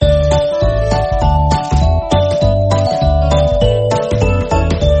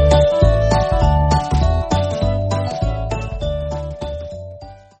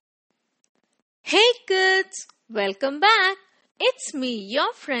Welcome back. It's me,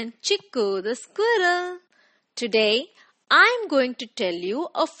 your friend Chiku the squirrel. Today, I'm going to tell you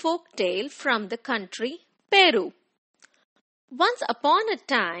a folk tale from the country Peru. Once upon a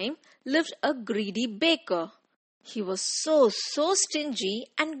time lived a greedy baker. He was so stingy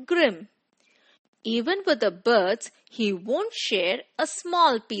and grim. Even with the birds, he won't share a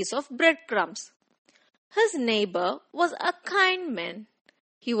small piece of breadcrumbs. His neighbor was a kind man.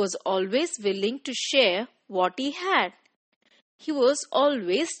 He was always willing to share what he had. He was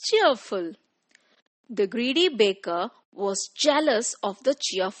always cheerful. The greedy baker was jealous of the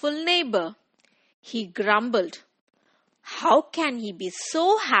cheerful neighbor. He grumbled, "How can he be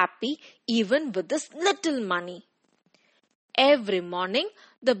so happy even with this little money?" Every morning,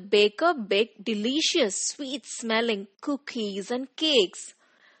 the baker baked delicious, sweet-smelling cookies and cakes.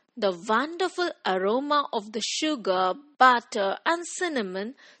 The wonderful aroma of the sugar, butter, and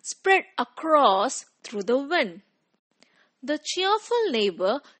cinnamon spread across through the wind. The cheerful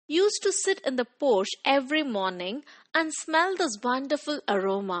neighbor used to sit in the porch every morning and smell this wonderful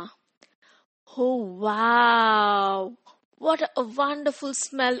aroma. Oh, wow! What a wonderful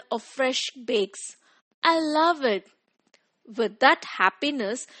smell of fresh bakes! I love it! With that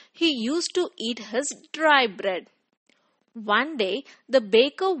happiness, he used to eat his dry bread. One day, the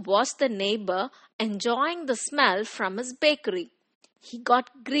baker watched the neighbor enjoying the smell from his bakery. He got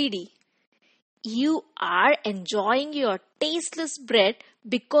greedy. "You are enjoying your tasteless bread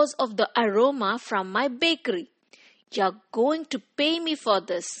because of the aroma from my bakery. You're going to pay me for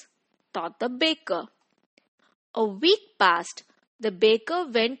this," thought the baker. A week passed. The baker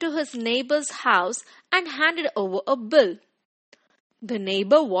went to his neighbor's house and handed over a bill. The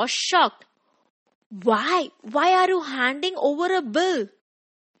neighbor was shocked. Why are you handing over a bill?"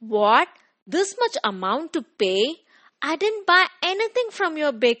 "What? This much amount to pay? I didn't buy anything from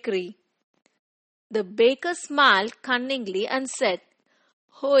your bakery." The baker smiled cunningly and said,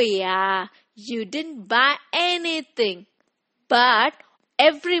 "Oh yeah, you didn't buy anything. But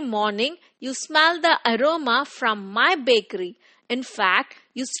every morning you smell the aroma from my bakery. In fact,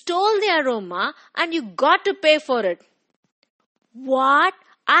 you stole the aroma and you got to pay for it." "What?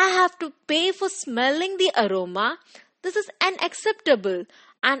 I have to pay for smelling the aroma? This is unacceptable,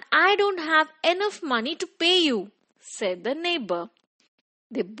 and I don't have enough money to pay you," said the neighbor.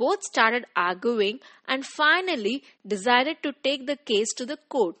 They both started arguing and finally decided to take the case to the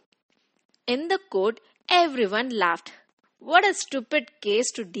court. In the court, everyone laughed. "What a stupid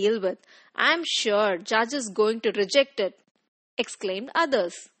case to deal with. I'm sure judge is going to reject it," exclaimed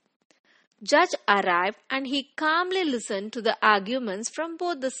others. Judge arrived and he calmly listened to the arguments from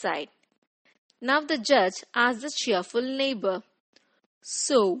both the sides. Now the judge asked the cheerful neighbor,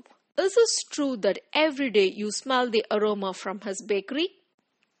 "So, is it true that every day you smell the aroma from his bakery?"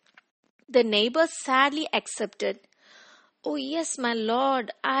 The neighbor sadly accepted. "Oh yes, my lord,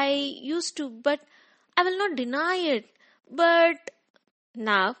 I used to, but I will not deny it. But..."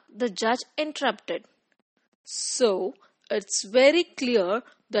 Now the judge interrupted. "So, it's very clear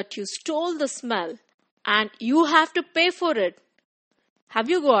that you stole the smell and you have to pay for it. Have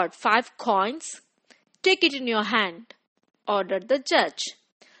you got 5 coins? Take it in your hand," ordered the judge.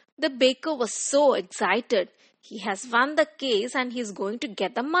 The baker was so excited. He has won the case and he's going to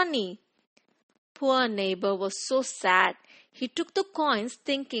get the money. Poor neighbor was so sad. He took the coins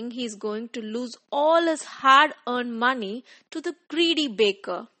thinking he's going to lose all his hard-earned money to the greedy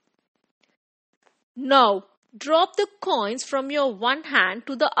baker. "Now, drop the coins from your one hand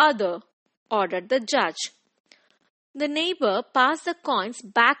to the other," ordered the judge. The neighbor passed the coins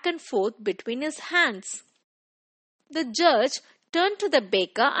back and forth between his hands. The judge turned to the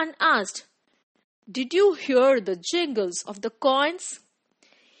baker and asked, "Did you hear the jingles of the coins?"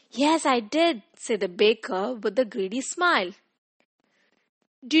 "Yes, I did," said the baker with a greedy smile.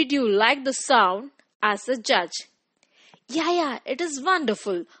 "Did you like the sound?" asked the judge. Yeah, it is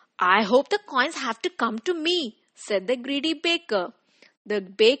wonderful. I hope the coins have to come to me," said the greedy baker. The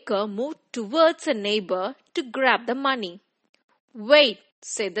baker moved towards a neighbor to grab the money. "Wait,"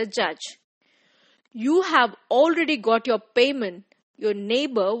 said the judge. "You have already got your payment. Your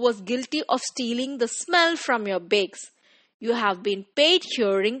neighbor was guilty of stealing the smell from your bakes. You have been paid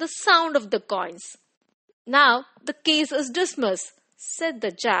hearing the sound of the coins. Now the case is dismissed," said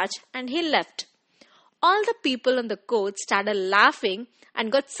the judge, and he left. All the people in the court started laughing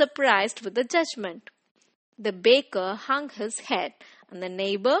and got surprised with the judgment. The baker hung his head and the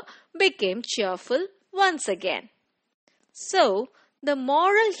neighbor became cheerful once again. So, the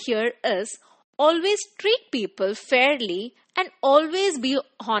moral here is always treat people fairly and always be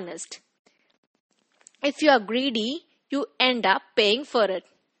honest. If you are greedy, you end up paying for it.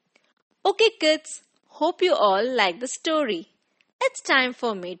 Okay, kids, Hope you all like the story. It's time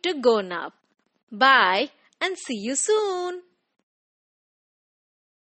for me to go now. Bye and see you soon.